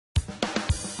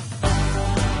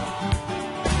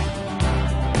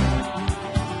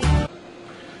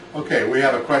Okay, we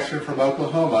have a question from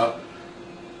Oklahoma.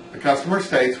 The customer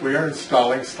states we are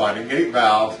installing sliding gate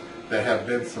valves that have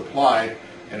been supplied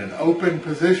in an open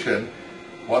position.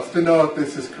 Wants to know if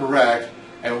this is correct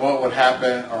and what would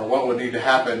happen or what would need to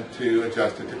happen to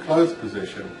adjust it to closed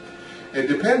position. It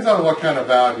depends on what kind of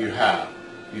valve you have.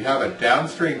 If you have a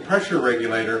downstream pressure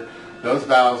regulator, those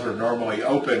valves are normally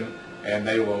open and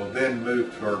they will then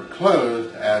move toward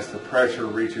closed as the pressure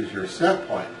reaches your set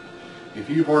point. If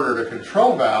you've ordered a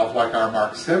control valve like our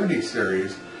Mark 70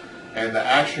 series and the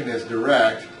action is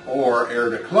direct or air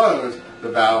to close, the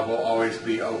valve will always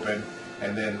be open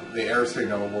and then the air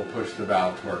signal will push the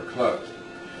valve toward closed.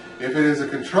 If it is a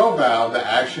control valve, the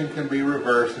action can be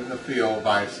reversed in the field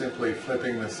by simply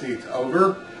flipping the seats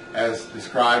over as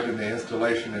described in the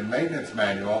installation and maintenance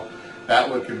manual. That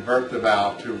would convert the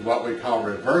valve to what we call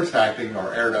reverse acting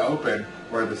or air to open,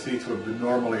 where the seats would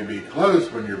normally be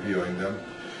closed when you're viewing them.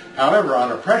 However,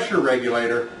 on a pressure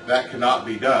regulator, that cannot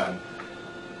be done.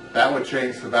 That would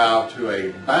change the valve to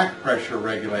a back pressure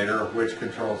regulator, which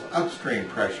controls upstream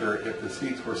pressure if the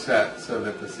seats were set so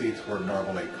that the seats were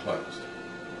normally closed.